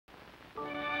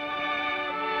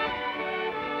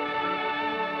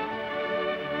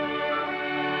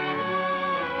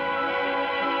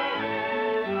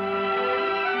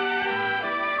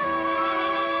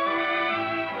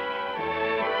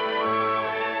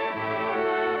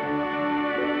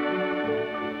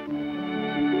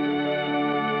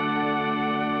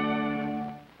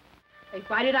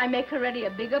Why did I make already a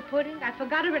bigger pudding? I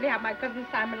forgot already how my cousin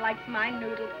Simon likes my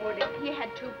noodle pudding. He had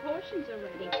 2 portions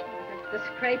already. The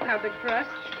scrape of it first.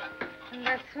 And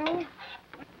that's all.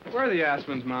 Where are the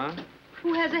aspirins, Ma?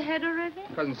 Who has a head already?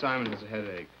 Cousin Simon has a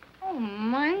headache. Oh,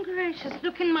 my gracious.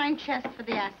 Look in my chest for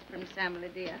the aspirin, Sammy,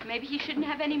 dear. Maybe he shouldn't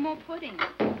have any more pudding.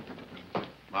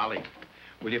 Molly,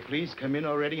 will you please come in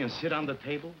already and sit on the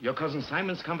table? Your cousin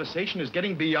Simon's conversation is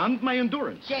getting beyond my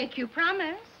endurance. Jake, you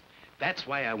promise? That's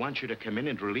why I want you to come in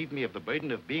and relieve me of the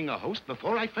burden of being a host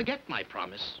before I forget my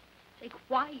promise. Jake,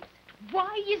 why?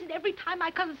 Why is it every time my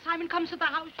cousin Simon comes to the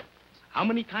house? How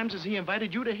many times has he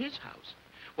invited you to his house?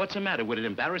 What's the matter? Would it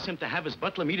embarrass him to have his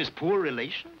butler meet his poor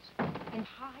relations? And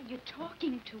Pa, you're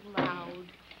talking too loud.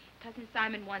 Cousin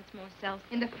Simon wants more self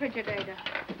In the refrigerator.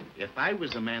 If I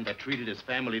was a man that treated his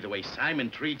family the way Simon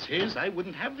treats his, I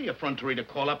wouldn't have the effrontery to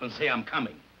call up and say I'm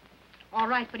coming. All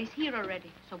right, but he's here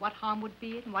already. So what harm would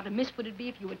be it, and what a miss would it be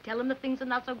if you would tell him that things are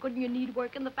not so good and you need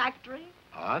work in the factory?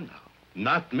 Ah, no.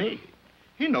 Not me.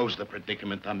 He knows the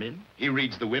predicament I'm in. He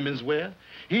reads the women's wear.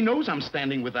 He knows I'm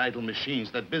standing with idle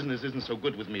machines, that business isn't so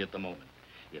good with me at the moment.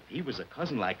 If he was a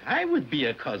cousin like I would be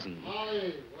a cousin.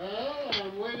 Molly, well,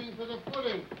 I'm waiting for the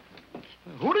pudding.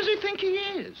 Who does he think he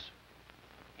is?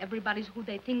 Everybody's who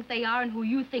they think they are and who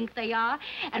you think they are,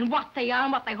 and what they are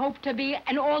and what they hope to be,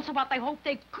 and also what they hope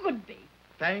they could be.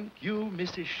 Thank you,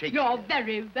 Mrs. Shakespeare. You're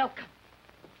very welcome.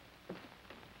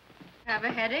 Have a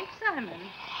headache, Simon?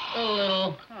 A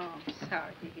little. Oh, I'm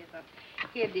sorry to hear that.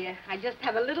 Here, dear, I just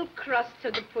have a little crust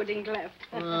of the pudding left.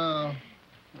 Well,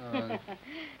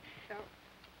 So,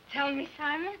 tell me,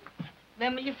 Simon,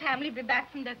 when will your family be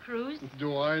back from their cruise?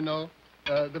 do I know?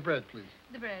 The bread, please.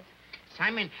 The bread.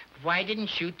 Simon, why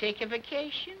didn't you take a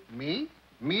vacation? Me?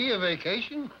 Me a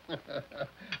vacation?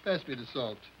 Pass me the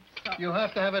salt. Salt. You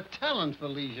have to have a talent for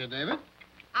leisure, David.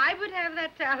 I would have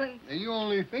that talent. You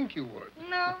only think you would.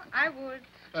 No, I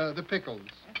would. The pickles.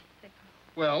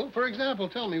 Well, for example,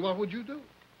 tell me, what would you do?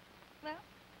 Well,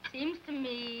 seems to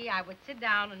me I would sit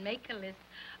down and make a list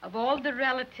of all the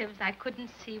relatives I couldn't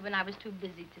see when I was too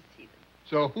busy to see them.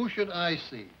 So who should I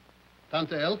see?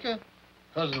 Tante Elke?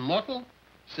 Cousin Mottle?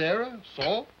 Sarah?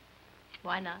 Saul?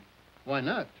 Why not? Why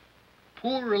not?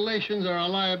 Poor relations are a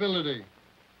liability.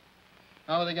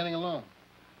 How are they getting along?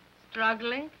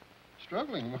 Struggling?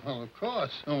 Struggling? Well, of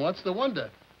course. And what's the wonder?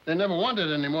 They never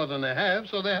wanted any more than they have,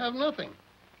 so they have nothing.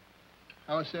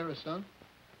 How is Sarah's son?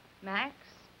 Max?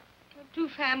 A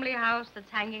 2-family house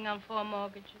that's hanging on 4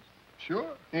 mortgages.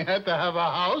 Sure. He had to have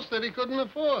a house that he couldn't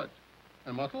afford.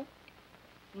 And Muttle?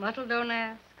 Muttle don't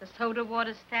ask. A soda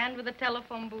water stand with a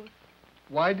telephone booth.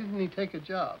 Why didn't he take a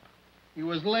job? He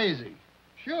was lazy.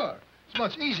 Sure. It's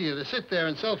much easier to sit there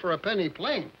and sell for a penny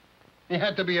plain. He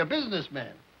had to be a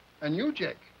businessman. And you,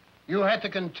 Jake, you had to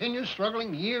continue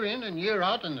struggling year in and year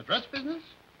out in the dress business?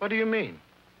 What do you mean?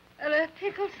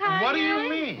 Pickle Simon? What do you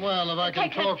mean? Well, if I can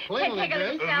talk plainly,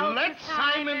 Jake. Let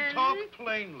Simon talk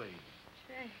plainly.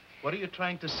 Jake. What are you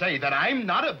trying to say, that I'm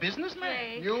not a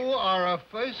businessman? Jake. You are a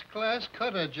first-class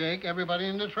cutter, Jake. Everybody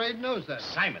in the trade knows that.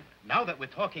 Simon, now that we're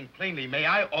talking plainly, may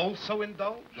I also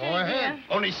indulge? Go ahead.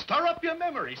 Only stir up your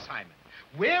memory, Simon.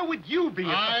 Where would you be if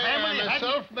the family I am a hadn't...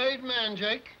 self-made man,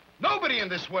 Jake. Nobody in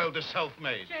this world is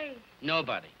self-made. Jake.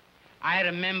 Nobody. I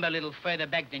remember a little further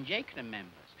back than Jake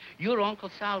remembers. Your Uncle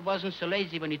Sal wasn't so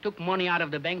lazy when he took money out of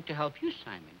the bank to help you,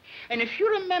 Simon. And if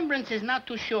your remembrance is not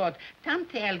too short,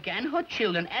 Tante Elke and her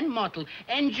children and Mottle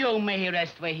and Joe, may he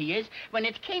rest where he is, when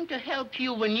it came to help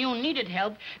you when you needed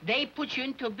help, they put you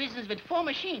into business with 4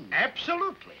 machines.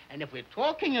 Absolutely. And if we're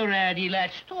talking already,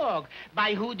 let's talk.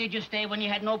 By who did you stay when you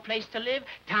had no place to live?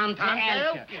 Tante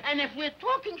Elke. And if we're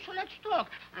talking, so let's talk.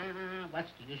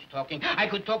 What's the use talking? I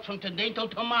could talk from today till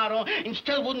tomorrow and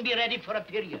still wouldn't be ready for a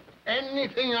period.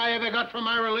 Anything I ever got from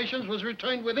my relations was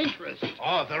returned with interest.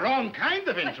 Oh, the wrong kind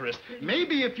of interest.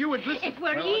 Maybe if you would listen... If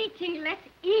we're eating, let's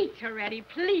eat already,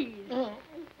 please.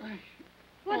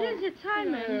 What is it,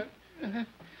 Simon?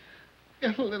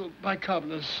 Get a little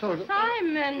bicarbonate soda.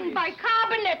 Simon,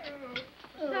 bicarbonate.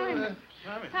 Simon.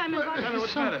 Simon,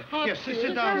 what's the matter? Yes,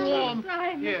 sit down. Warm.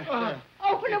 Simon. Yeah.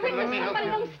 Open a window, somebody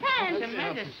don't stand. What's the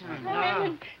matter,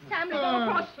 Simon, Simon, go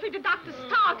across the street to Dr.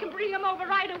 Stark and bring him over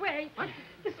right away.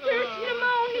 The serious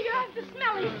pneumonia, the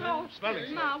smelling salts. Smelling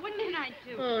salts. Ma, what did I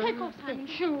do? Take off Simon's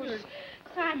shoes.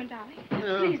 Simon, darling,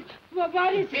 please.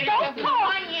 What is it? Don't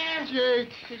talk.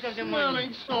 Jake,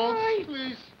 smelling salts,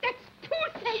 please. That's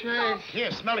toothache Jake. salts.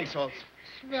 Here, smelling salts.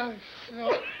 Smelling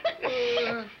salts.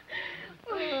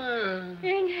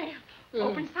 Inhale.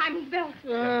 Open Simon's belt.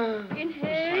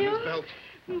 Inhale.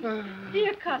 Simon's belt.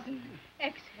 Dear cousin,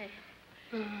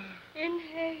 exhale.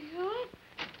 Inhale.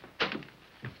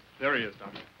 There he is,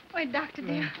 Doctor. Why, Doctor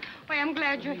dear, why, I'm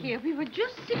glad you're here. We were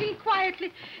just sitting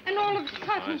quietly, and all of a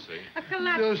sudden, I see. a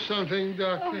collapse. Do something,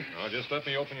 Doctor. Oh, just let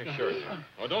me open your shirt.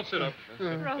 Oh, don't sit up.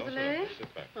 Don't Rosalie?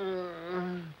 sit back.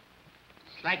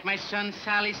 It's like my son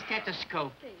Sally's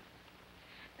stethoscope.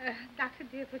 Doctor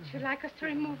dear, would you like us to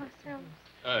remove ourselves?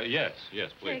 Yes,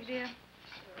 please. Jake, dear.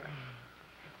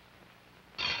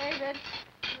 David,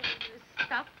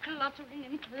 stop cluttering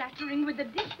and clattering with the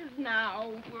dishes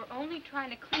now. We're only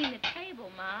trying to clean the table,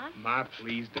 Ma. Ma,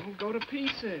 please, don't go to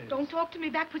pieces. Don't talk to me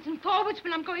backwards and forwards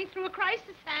when I'm going through a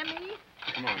crisis, Sammy.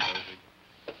 Come on,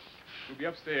 Rosie. We'll be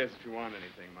upstairs if you want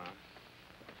anything, Ma.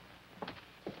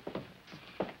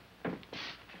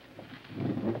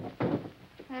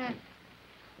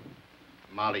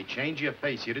 Molly, change your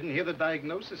face. You didn't hear the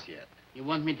diagnosis yet. You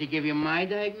want me to give you my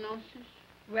diagnosis?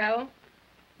 Well?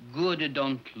 Good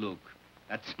don't look.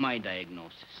 That's my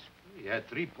diagnosis. You had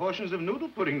 3 portions of noodle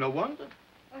pudding, no wonder.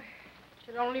 It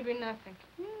should only be nothing.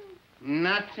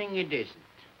 Nothing it isn't.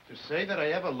 To say that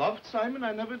I ever loved Simon,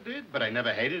 I never did, but I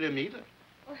never hated him either.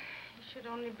 It should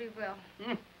only be well.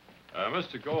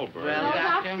 Mr. Goldberg. Well, Oh,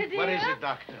 Doctor? Doctor dear? What is it,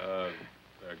 Doctor?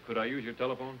 Could I use your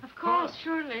telephone? Of course,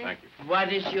 surely. Thank you.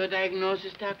 What is your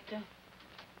diagnosis, Doctor?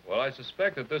 Well, I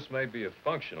suspect that this may be a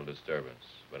functional disturbance,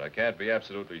 but I can't be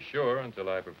absolutely sure until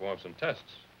I perform some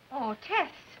tests. Oh,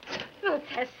 tests. Well,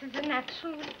 tests is a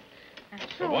natural.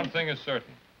 But one thing is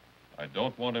certain. I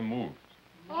don't want him moved.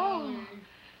 Oh,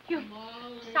 you,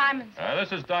 Simon.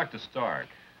 This is Dr. Stark.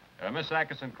 Miss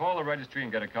Atkinson, call the registry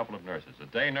and get a couple of nurses, a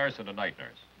day nurse and a night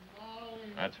nurse.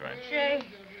 That's right. Jake.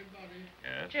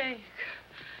 Yes? Jake.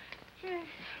 Jake.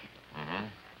 Mm-hmm.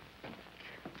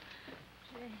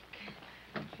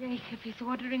 Jake, if he's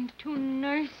ordering 2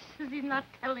 nurses, he's not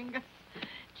telling us.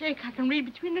 Jake, I can read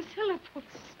between the syllables.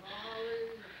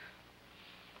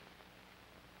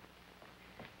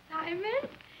 Simon?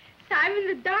 Simon,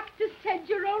 the doctor said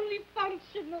you're only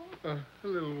functional. A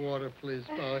little water, please,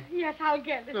 Molly. Yes, I'll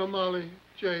get it. No, Molly,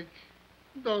 Jake,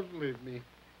 don't leave me.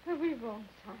 We won't,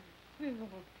 Simon. We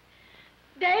won't.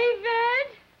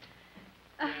 David!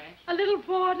 A little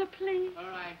water, please. All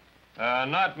right.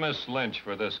 Not Miss Lynch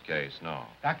for this case, no.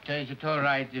 Doctor, is it all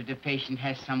right if the patient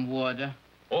has some water?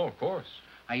 Oh, of course.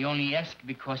 I only ask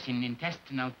because in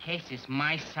intestinal cases,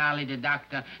 my Sally, the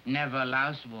doctor, never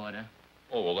allows water.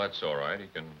 Oh, well, that's all right. He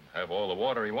can have all the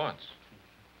water he wants.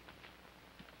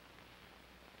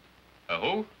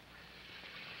 Who?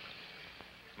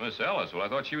 Miss Ellis. Well, I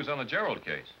thought she was on the Gerald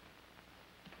case.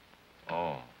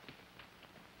 Oh.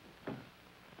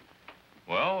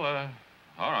 Well,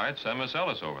 all right. Send Miss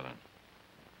Ellis over, then.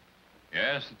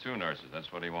 Yes, the 2 nurses.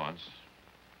 That's what he wants.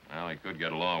 Well, he could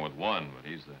get along with 1, but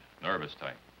he's the nervous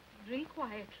type. Drink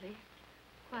quietly.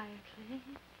 Quietly.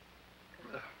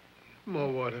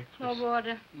 More water, please. More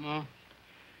water. No.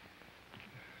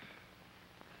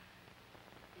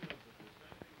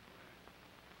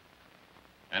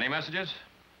 Any messages?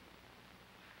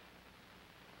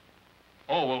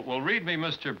 Oh, well, read me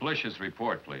Mr. Blish's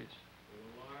report, please. With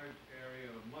a large area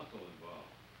of muscle involved.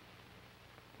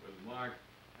 With marked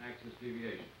axis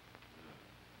deviation.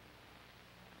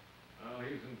 Well,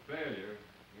 he's in failure.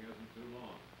 He hasn't too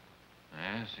long.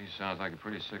 Yes, he sounds like a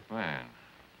pretty sick man.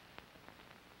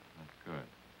 Not good.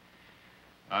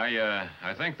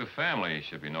 I think the family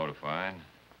should be notified.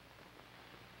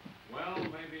 Well,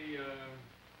 maybe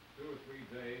 2 or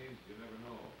 3 days. You never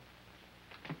know.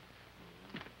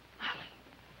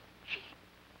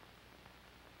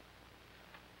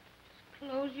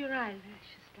 Close your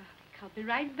eyelashes, darling. I'll be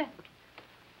right back.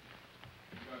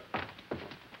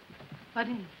 What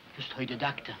is it? Just heard the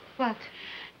doctor. What?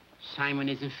 Simon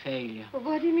is in failure. Well,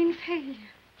 what do you mean failure?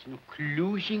 It's an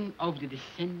occlusion of the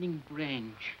descending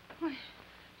branch. What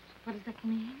does that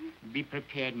mean? Be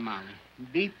prepared, Molly.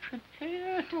 Be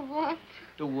prepared. To what?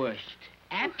 The worst.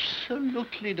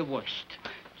 Absolutely the worst.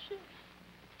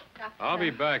 Doctor. I'll be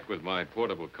back with my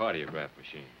portable cardiograph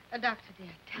machine. Doctor, dear,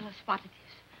 tell us what it is.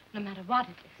 No matter what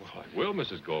it is. Well, I will,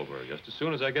 Mrs. Goldberg, just as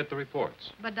soon as I get the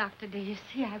reports. But, Doctor, dear, you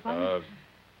see, I want...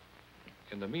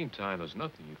 In the meantime, there's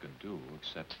nothing you can do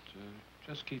except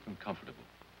just keep him comfortable.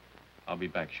 I'll be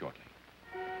back shortly.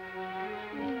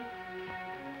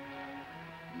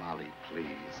 Molly,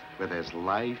 please. Where there's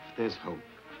life, there's hope.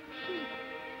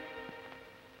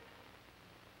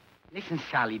 Listen,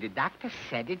 Sally, the doctor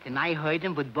said it, and I heard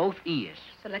him with both ears.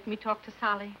 So let me talk to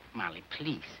Sally. Molly,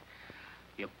 please.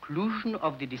 The occlusion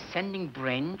of the descending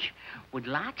branch with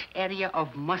large area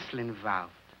of muscle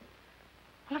involved.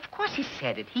 Well, of course he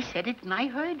said it. He said it, and I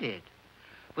heard it.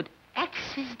 With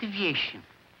axis deviation.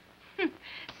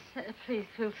 Please,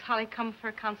 will Sally come for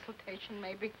a consultation,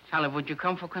 maybe? Sally, would you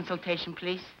come for consultation,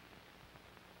 please?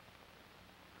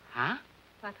 Huh?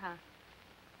 What, huh?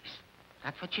 Is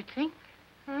that what you think?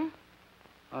 Huh?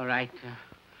 All right.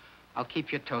 I'll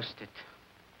keep you toasted.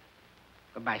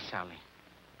 Goodbye, Sally.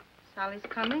 Sally's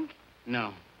coming?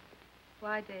 No.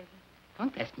 Why, David?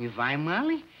 Don't ask me why,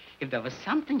 Molly. If there was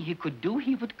something he could do,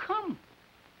 he would come.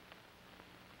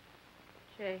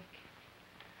 Jake.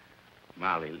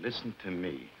 Molly, listen to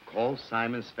me. Call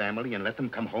Simon's family and let them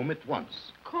come home at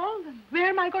once. Call them. Where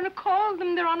am I going to call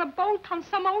them? They're on a boat on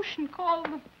some ocean. Call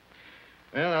them.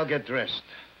 Well, I'll get dressed.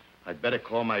 I'd better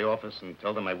call my office and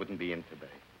tell them I wouldn't be in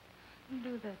today.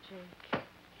 Do that, Jake.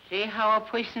 See how a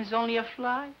person's only a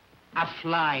fly? A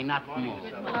fly, not more.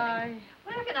 Goodbye.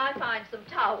 Where can I find some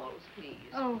towels, please?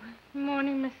 Oh,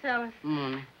 morning, Miss Ellis.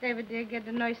 Morning. David, dear, get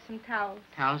the nurse some towels.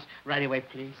 Towels, right away,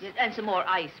 please. Yes, and some more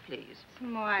ice, please.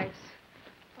 Some more ice.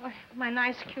 Oh, my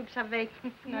nice cubes are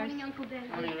vacant, nurse. Morning, Uncle David.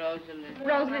 Morning, Rosalind.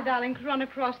 Rosalie, darling, run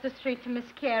across the street to Miss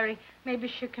Carey. Maybe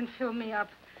she can fill me up,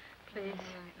 please.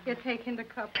 You're taking the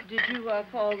cup. Did you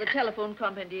call the telephone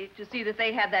company to see that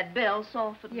they have that bell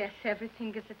softened? Yes,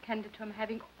 everything is attended to. I'm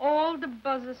having all the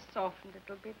buzzers softened.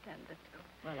 It'll be attended to.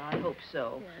 Well, I hope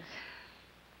so. Yes.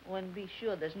 Oh, and be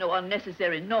sure there's no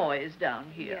unnecessary noise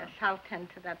down here. Yes, I'll tend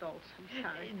to that also. I'm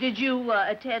sorry. Did you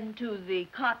attend to the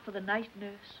cot for the night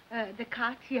nurse? The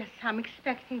cot? Yes, I'm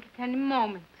expecting it any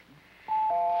moment.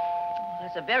 Oh,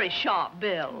 that's a very sharp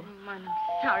bell. I'm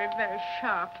sorry, very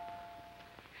sharp.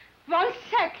 1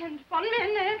 second, 1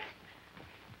 minute.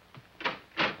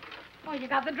 Oh, you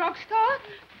got the drugstore?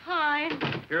 Fine.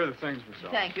 Here are the things, Miss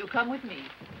Ellis. Thank you. Come with me.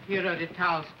 Here are the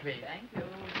towels, please. Thank you.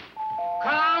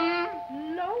 Come!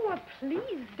 Lower,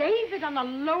 please. David, on a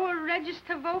lower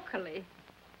register vocally.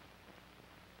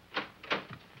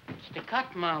 It's the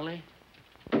cut, Molly.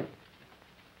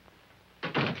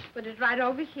 Put it right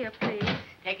over here, please.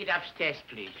 Take it upstairs,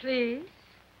 please. Please,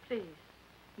 please.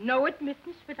 No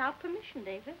admittance without permission,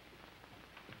 David.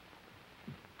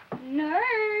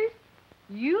 Nurse,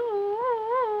 you.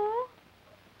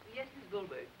 Yes, Miss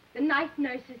Goldberg. The night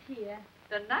nurse is here.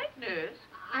 The night nurse?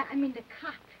 I mean the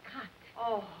cot.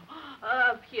 Oh,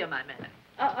 up here, my man.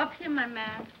 Up here, my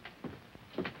man.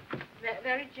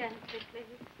 Very gently,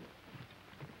 please.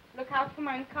 Look out for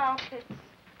my carpets.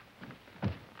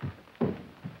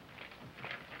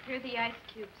 Here are the ice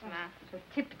cubes, Ma. So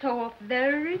tiptoe up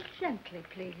very gently,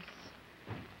 please.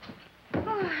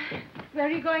 Oh, where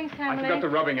are you going, Sam? I forgot the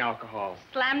rubbing alcohol.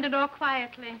 Slam the door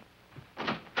quietly.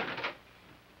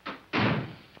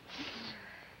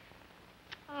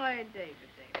 Oh, David.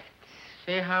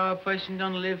 See how a person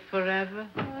don't live forever?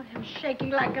 Oh, I'm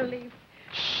shaking like a leaf.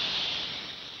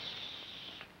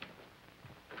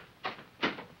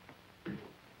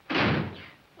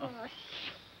 Oh,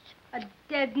 a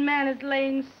dead man is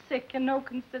laying sick and no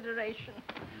consideration.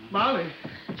 Molly.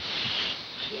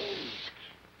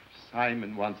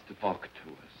 Simon wants to talk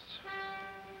to us.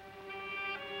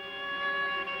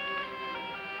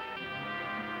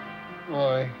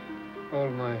 Molly,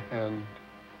 hold my hand.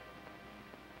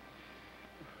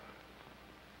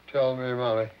 Tell me,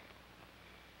 Molly,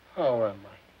 how am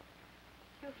I?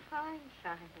 You're fine,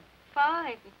 Simon.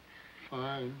 Fine.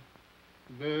 Fine.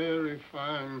 Very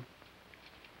fine.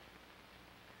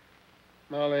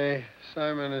 Molly,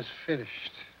 Simon is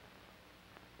finished.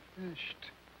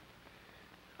 Finished.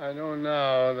 I know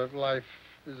now that life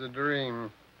is a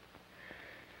dream,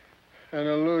 an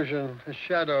illusion, a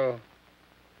shadow.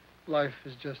 Life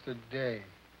is just a day.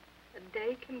 A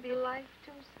day can be life,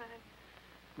 too, Simon.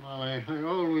 Molly, I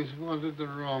always wanted the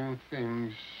wrong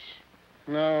things.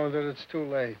 Now that it's too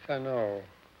late, I know.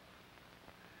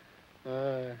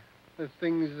 The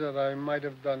things that I might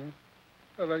have done,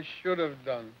 that I should have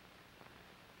done.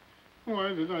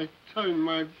 Why did I turn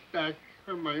my back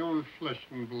on my own flesh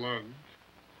and blood?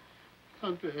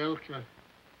 Tante Elke,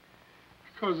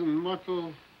 Cousin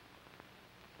Muttle,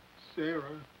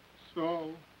 Sarah,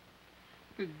 Saul.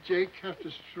 Did Jake have to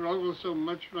struggle so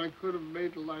much when I could have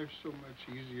made life so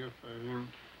much easier for him?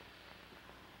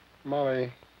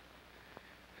 Molly,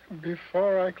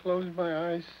 before I close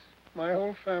my eyes, my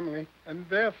whole family and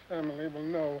their family will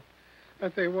know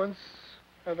that they once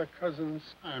had a cousin,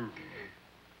 Simon.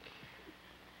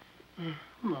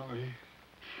 Molly,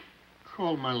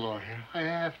 call my lawyer. I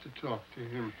have to talk to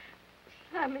him.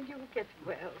 Simon, you'll get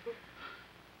well.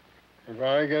 If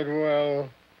I get well,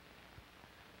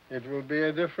 it will be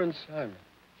a different Simon.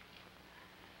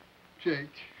 Jake.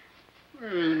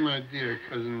 Where is my dear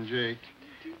cousin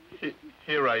Jake?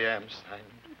 Here I am,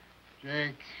 Simon.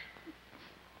 Jake.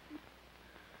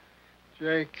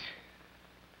 Jake,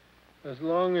 as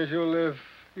long as you live,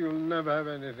 you'll never have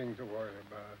anything to worry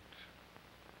about.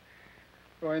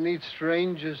 Do I need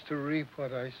strangers to reap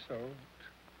what I sowed?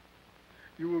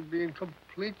 You will be in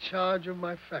complete charge of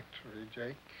my factory,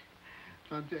 Jake.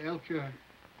 Tante Elke,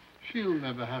 she'll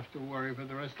never have to worry for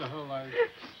the rest of her life.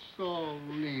 So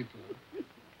neither.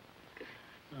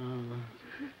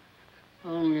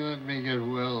 Only let me get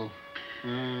well.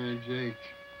 Jake,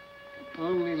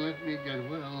 only let me get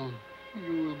well.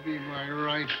 You will be my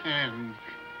right hand.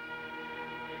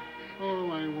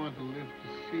 All I want to live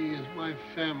to see is my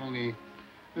family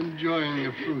enjoying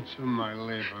the fruits of my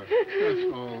labor.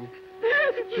 That's all.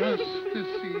 Just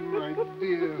to see my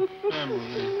dear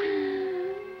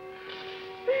family.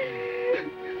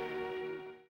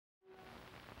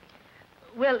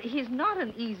 Well, he's not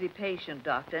an easy patient,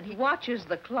 Doctor, and he watches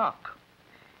the clock.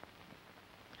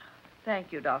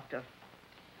 Thank you, Doctor.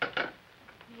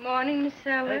 Morning, Miss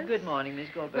Sellers. Good morning, Miss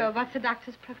Goldberg. Well, what's the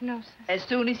doctor's prognosis? As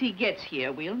soon as he gets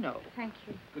here, we'll know. Thank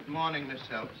you. Good morning, Miss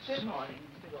Sellers. Good morning,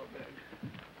 Mr.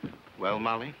 Goldberg. Well,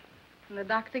 Molly? When the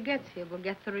doctor gets here, we'll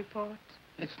get the report.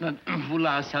 Let's not fool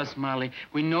ourselves, Molly.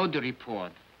 We know the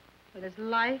report. Where there's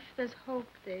life, there's hope,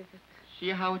 David. See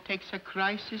how it takes a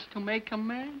crisis to make a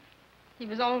man? He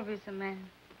was always a man.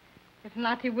 If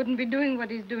not, he wouldn't be doing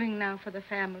what he's doing now for the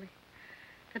family.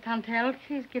 To Tante Elke,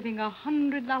 he's giving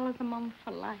 $100 a month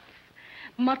for life.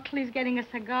 Muttley's getting a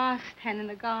cigar stand in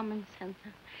the garment center.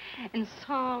 And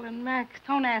Saul and Max,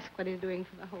 don't ask what he's doing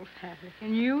for the whole family.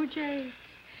 And you, Jake,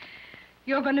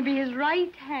 you're going to be his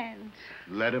right hand.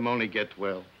 Let him only get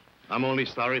well. I'm only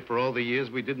sorry for all the years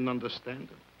we didn't understand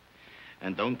him.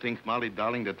 And don't think, Molly,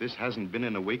 darling, that this hasn't been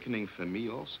an awakening for me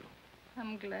also.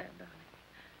 I'm glad, darling.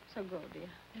 So go, dear.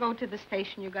 Go to the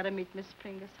station. You got to meet Miss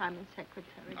Springer, Simon's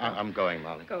secretary. I'm going,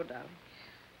 Molly. Go, darling.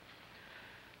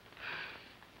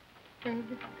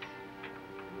 David.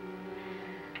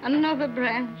 Another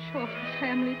branch off the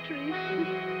family tree.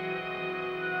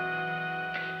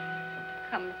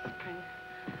 Come, Miss Springer.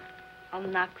 I'll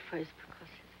knock first because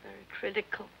it's very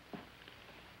critical.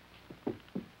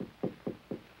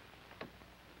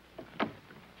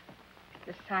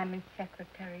 The Simon's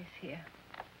secretary is here.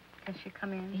 Can she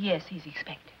come in? Yes, he's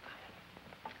expected.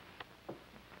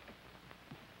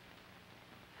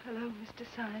 Hello, Mr.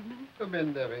 Simon. Come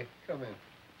in, Debbie. Come in.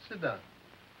 Sit down.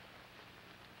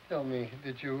 Tell me,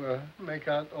 did you make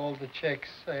out all the checks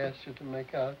I asked you to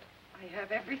make out? I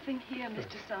have everything here,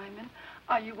 Mr. Simon.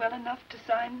 Are you well enough to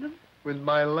sign them? With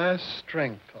my last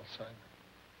strength, I'll sign them.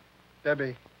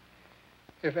 Debbie,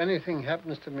 if anything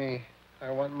happens to me,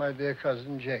 I want my dear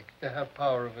cousin Jake to have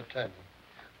power of attorney.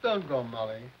 Don't go,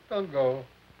 Molly. Don't go.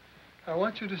 I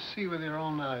want you to see with your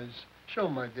own eyes. Show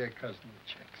my dear cousin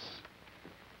the checks.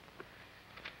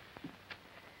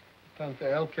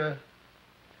 Tante Elke,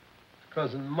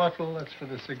 cousin Muttle, that's for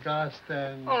the cigar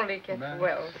stand. Only get Max.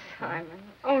 well, Simon.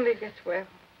 Only get well.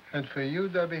 And for you,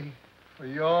 Debbie, for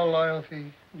your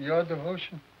loyalty, your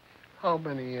devotion, how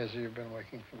many years have you been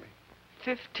working for me?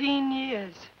 15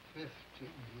 years. 15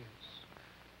 years.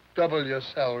 Double your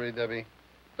salary, Debbie.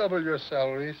 Double your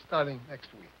salary starting next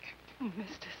week. Oh,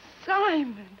 Mr.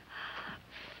 Simon,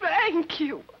 thank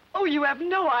you. Oh, you have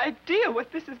no idea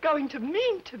what this is going to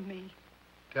mean to me.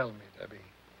 Tell me, Debbie.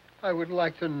 I would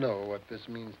like to know what this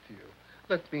means to you.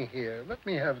 Let me hear. Let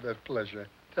me have that pleasure.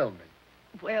 Tell me.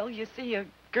 Well, you see, a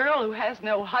girl who has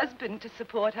no husband to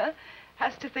support her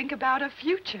has to think about her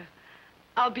future.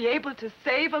 I'll be able to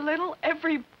save a little.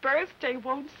 Every birthday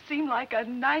won't seem like a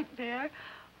nightmare.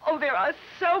 Oh, there are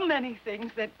so many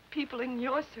things that people in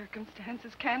your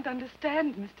circumstances can't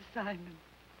understand, Mr. Simon.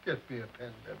 Get me a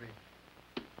pen,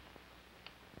 Debbie.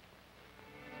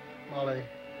 Molly,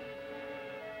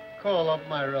 call up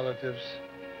my relatives.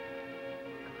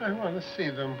 I want to see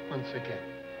them once again.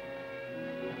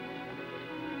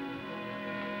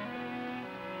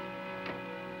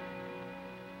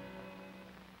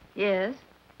 Yes?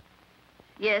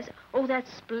 Yes? Oh,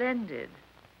 that's splendid.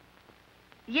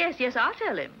 Yes, yes, I'll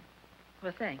tell him.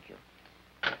 Well, thank you.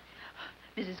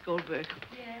 Mrs. Goldberg,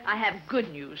 Yes? I have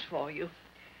good news for you.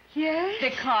 Yes?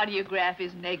 The cardiograph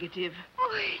is negative.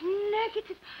 Oh,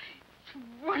 negative. It's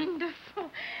wonderful.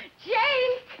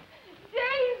 Jake!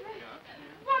 David!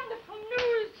 Wonderful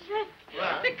news, Jake.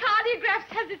 What? The cardiograph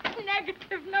says it's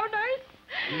negative. No,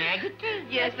 nurse? Negative?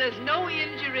 Yes, there's no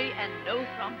injury and no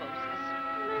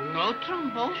thrombosis. No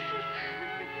thrombosis?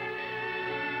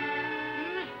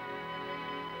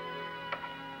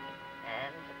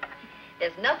 And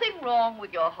there's nothing wrong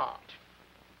with your heart.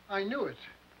 I knew it.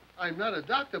 I'm not a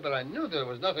doctor, but I knew there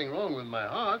was nothing wrong with my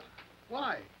heart.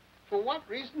 Why? For what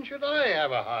reason should I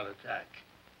have a heart attack?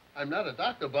 I'm not a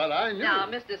doctor, but I knew. Now,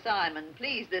 Mr. Simon,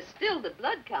 please, there's still the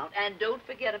blood count, and don't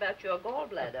forget about your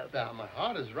gallbladder. Now, my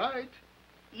heart is right.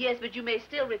 Yes, but you may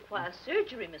still require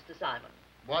surgery, Mr. Simon.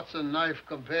 What's a knife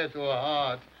compared to a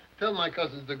heart? Tell my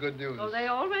cousins the good news. Oh, they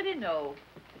already know.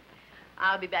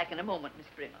 I'll be back in a moment, Miss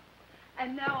Springer.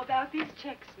 And now about these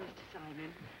checks, Mr.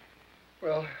 Simon.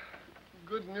 Well,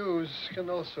 good news can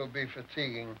also be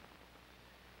fatiguing.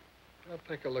 I'll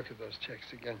take a look at those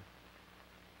checks again.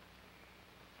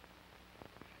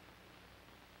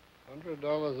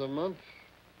 $100 a month.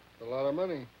 It's a lot of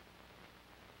money.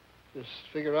 Just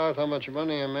figure out how much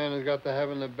money a man has got to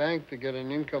have in the bank to get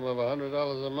an income of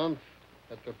 $100 a month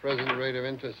at the present rate of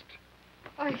interest.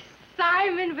 Oh,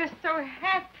 Simon, we're so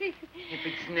happy. If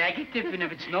it's negative and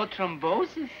if it's no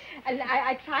thrombosis. And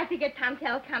I tried to get Tante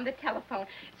Elke on the telephone,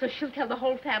 so she'll tell the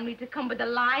whole family to come, but the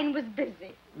line was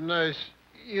busy. Nurse,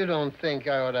 you don't think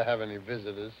I ought to have any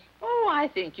visitors? Oh, I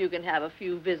think you can have a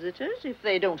few visitors if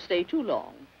they don't stay too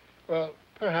long. Well,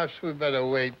 perhaps we'd better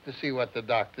wait to see what the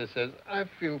doctor says. I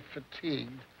feel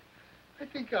fatigued. I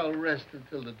think I'll rest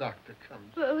until the doctor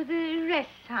comes. Oh, the rest,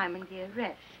 Simon, dear,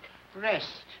 rest.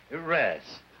 Rest.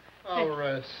 Rest. I'll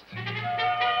rest.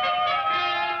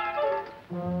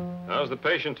 How's the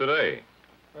patient today?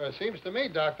 Well, it seems to me,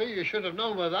 Doctor, you should have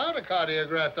known without a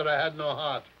cardiograph that I had no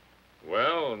heart.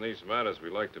 Well, in these matters, we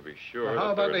like to be sure. Well, how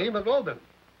that about there the isn't- hemoglobin?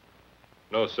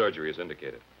 No surgery is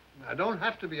indicated. I don't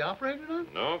have to be operated on?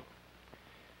 No.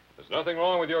 There's nothing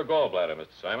wrong with your gallbladder, Mr.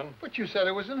 Simon. But you said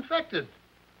it was infected.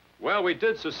 Well, we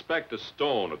did suspect a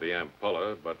stone of the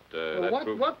ampulla, but Well, that what,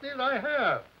 proved... what did I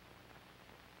have?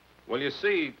 Well, you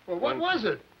see... Well, what was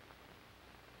it?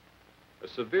 A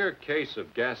severe case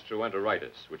of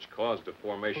gastroenteritis, which caused the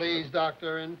formation... Please,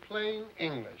 Doctor, in plain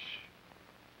English.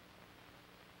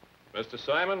 Mr.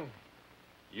 Simon,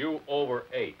 you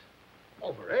overate.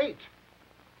 Overate?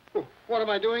 Well, what am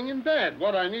I doing in bed?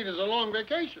 What I need is a long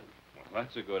vacation. Well,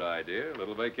 that's a good idea. A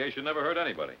little vacation never hurt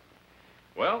anybody.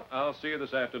 Well, I'll see you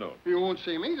this afternoon. You won't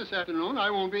see me this afternoon. I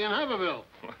won't be in Haverville.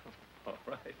 All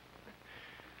right.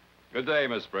 Good day,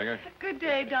 Miss Springer. Good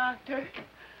day, Doctor.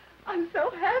 I'm so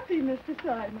happy, Mr.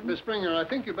 Simon. Miss Springer, I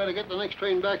think you better get the next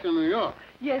train back to New York.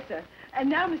 Yes, sir. And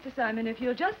now, Mr. Simon, if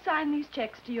you'll just sign these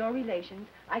checks to your relations,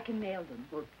 I can mail them.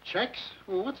 Well, checks?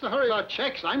 Well, what's the hurry about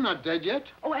checks? I'm not dead yet.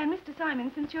 Oh, and Mr.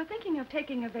 Simon, since you're thinking of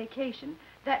taking a vacation,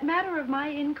 that matter of my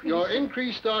increase... Your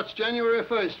increase starts January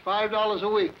 1st, $5 a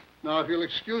week. Now, if you'll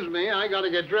excuse me, I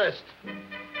gotta get dressed.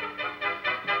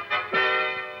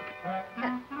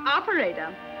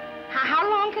 Operator, how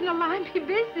long can the line be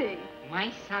busy?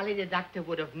 My Sally, the doctor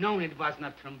would have known it was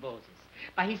not thrombosis.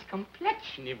 By his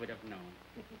complexion, he would have known.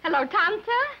 Hello,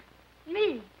 Tante?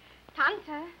 Me.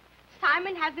 Tante,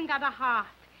 Simon hasn't got a heart.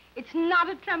 It's not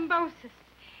a thrombosis.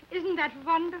 Isn't that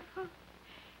wonderful?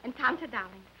 And Tante,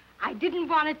 darling, I didn't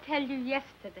want to tell you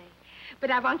yesterday, but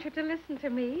I want you to listen to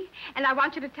me, and I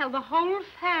want you to tell the whole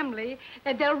family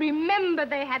that they'll remember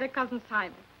they had a cousin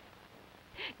Simon.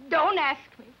 Don't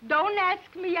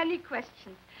ask me any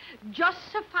questions. Just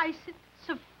suffice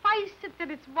it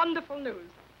that it's wonderful news.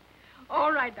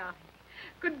 All right, darling.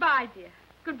 Goodbye, dear.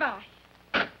 Goodbye.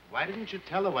 Why didn't you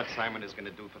tell her what Simon is going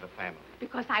to do for the family?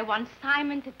 Because I want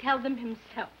Simon to tell them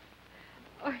himself.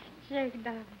 Oh, Jake,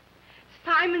 darling.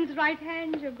 Simon's right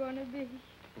hand you're going to be.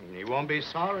 He won't be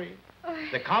sorry. Oh,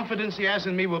 The confidence he has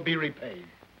in me will be repaid.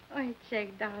 oh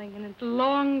Jake, darling, and at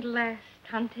long last,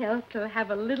 Tante Elke will have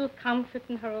a little comfort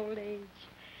in her old age.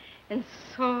 And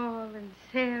Saul and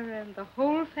Sarah and the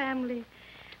whole family,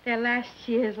 their last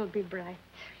years will be bright.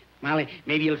 Molly,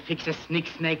 maybe you'll fix a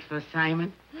snake for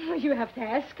Simon? Oh, you have to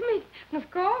ask me, of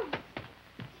course.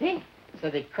 See? So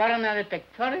the coronary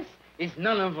pectoris is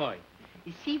null and void.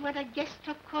 You see what a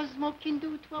gastrocosmo can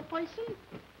do to a person?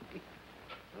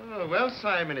 Oh, well,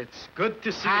 Simon, it's good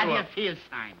to see How you. do you feel,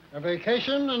 Simon? A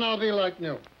vacation, and I'll be like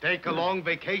new. Take a long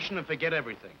vacation and forget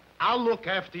everything. I'll look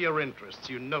after your interests.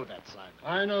 You know that, Simon.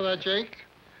 I know that, Jake.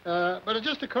 But it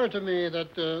just occurred to me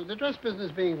that the dress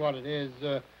business being what it is,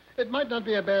 it might not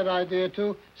be a bad idea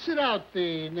to sit out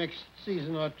the next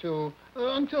season or two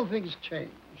until things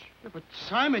change. Yeah, but,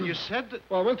 Simon, you said that...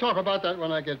 Well, we'll talk about that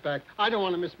when I get back. I don't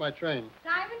want to miss my train.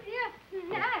 Simon, dear,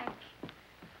 snack.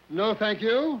 No, thank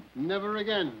you. Never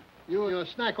again. Your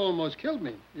snack almost killed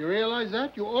me. You realize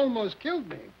that? You almost killed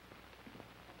me.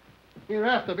 You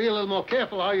have to be a little more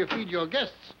careful how you feed your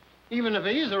guests, even if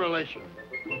he is a relation.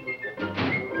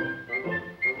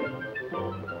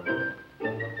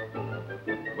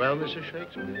 Well, Mrs.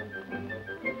 Shakespeare,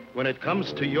 when it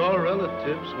comes to your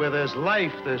relatives, where there's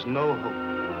life, there's no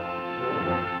hope.